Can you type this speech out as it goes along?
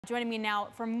Joining me now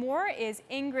for more is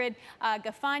Ingrid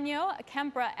Gafanhao,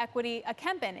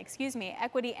 Kempen,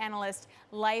 equity analyst,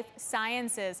 life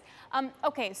sciences.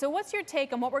 Okay, so what's your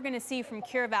take on what we're going to see from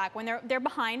Curevac when they're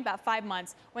behind about 5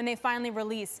 months when they finally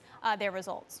release their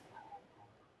results?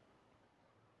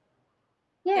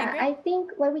 Yeah, Ingrid? I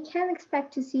think what we can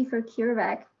expect to see for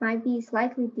Curevac might be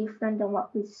slightly different than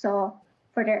what we saw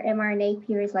for their mRNA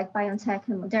peers like BioNTech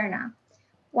and Moderna.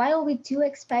 While we do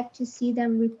expect to see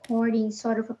them reporting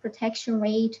sort of a protection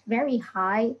rate very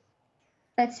high,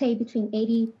 let's say between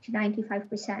 80 to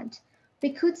 95%,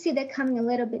 we could see that coming a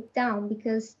little bit down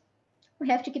because we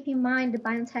have to keep in mind the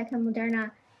BioNTech and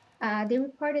Moderna, they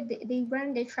reported they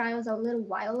ran their trials a little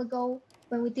while ago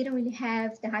when we didn't really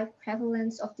have the high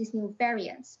prevalence of these new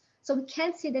variants. So we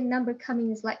can see the number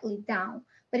coming slightly down.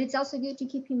 But it's also good to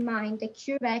keep in mind that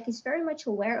CureVac is very much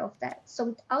aware of that. So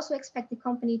we also expect the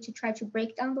company to try to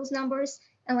break down those numbers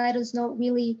and let us know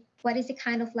really what is the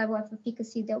kind of level of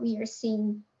efficacy that we are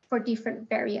seeing for different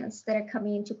variants that are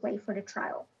coming into play for the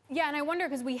trial. Yeah, and I wonder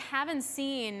because we haven't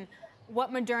seen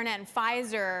what Moderna and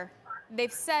Pfizer,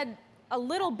 they've said a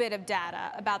little bit of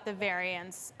data about the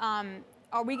variants.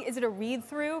 Is it a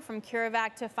read-through from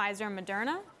CureVac to Pfizer and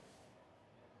Moderna?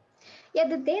 Yeah,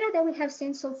 the data that we have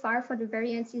seen so far for the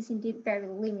variants is indeed very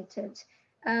limited.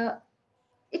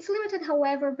 It's limited,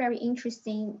 however, very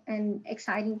interesting and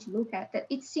exciting to look at. That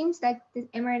it seems that the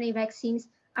mRNA vaccines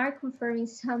are conferring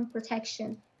some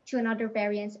protection to another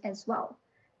variants as well.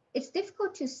 It's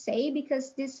difficult to say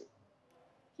because these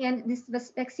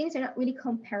vaccines are not really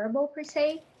comparable per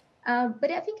se. But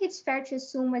I think it's fair to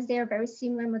assume, as they are very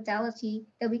similar modality,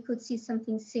 that we could see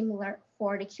something similar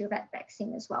for the CureVac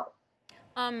vaccine as well.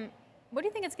 What do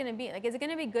you think it's going to be? Like, is it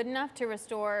going to be good enough to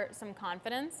restore some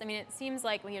confidence? I mean, it seems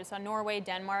like we saw Norway,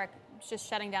 Denmark just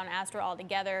shutting down Astra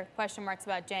altogether. Question marks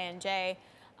about J&J.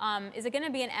 Is it going to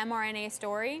be an mRNA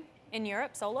story in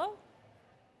Europe solo?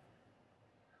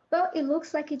 Well, it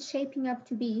looks like it's shaping up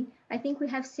to be. I think we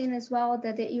have seen as well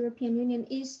that the European Union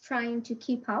is trying to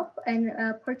keep up and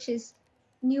purchase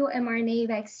new mRNA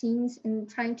vaccines and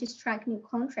trying to strike new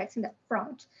contracts in that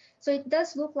front. So it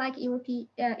does look like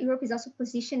Europe is also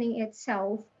positioning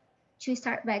itself to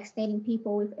start vaccinating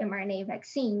people with mRNA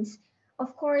vaccines.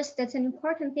 Of course, that's an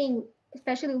important thing,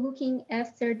 especially looking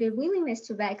after the willingness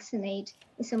to vaccinate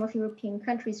in some of European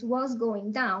countries was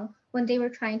going down when they were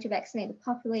trying to vaccinate the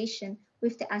population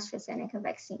with the AstraZeneca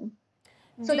vaccine.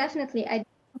 So definitely, I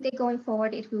think going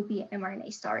forward, it will be an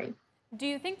mRNA story. Do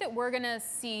you think that we're going to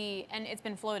see, and it's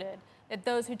been floated, that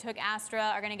those who took Astra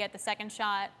are going to get the second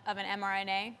shot of an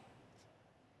mRNA?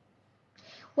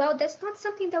 Well, that's not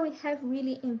something that we have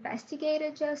really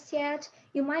investigated just yet.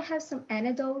 You might have some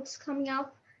anecdotes coming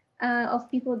up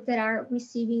of people that are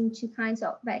receiving two kinds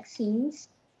of vaccines.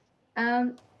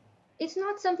 It's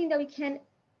not something that we can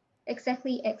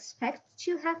exactly expect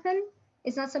to happen.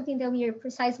 It's not something that we are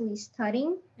precisely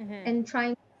studying and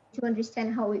trying to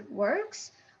understand how it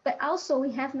works. But also,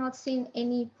 we have not seen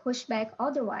any pushback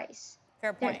otherwise.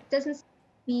 Fair point. There doesn't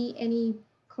be any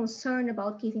concern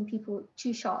about giving people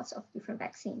two shots of different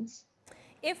vaccines.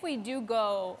 If we do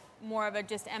go more of a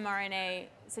just mRNA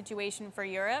situation for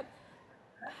Europe,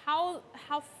 how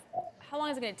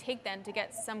long is it going to take then to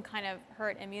get some kind of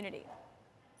herd immunity?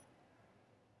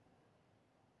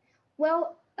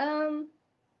 Well,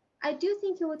 I do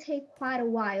think it will take quite a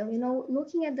while. You know,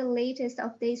 looking at the latest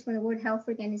updates from the World Health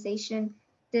Organization,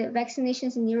 the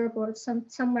vaccinations in Europe were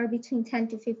somewhere between 10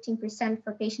 to 15%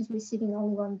 for patients receiving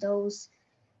only one dose.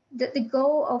 The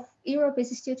goal of Europe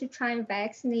is still to try and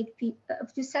vaccinate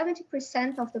up to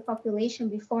 70% of the population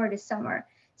before the summer.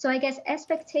 So I guess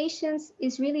expectations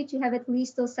is really to have at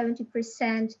least those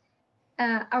 70%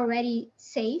 already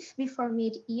safe before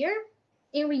mid-year.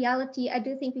 In reality, I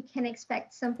do think we can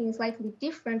expect something slightly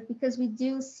different because we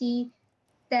do see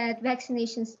that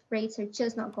vaccination rates are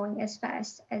just not going as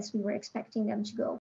fast as we were expecting them to go.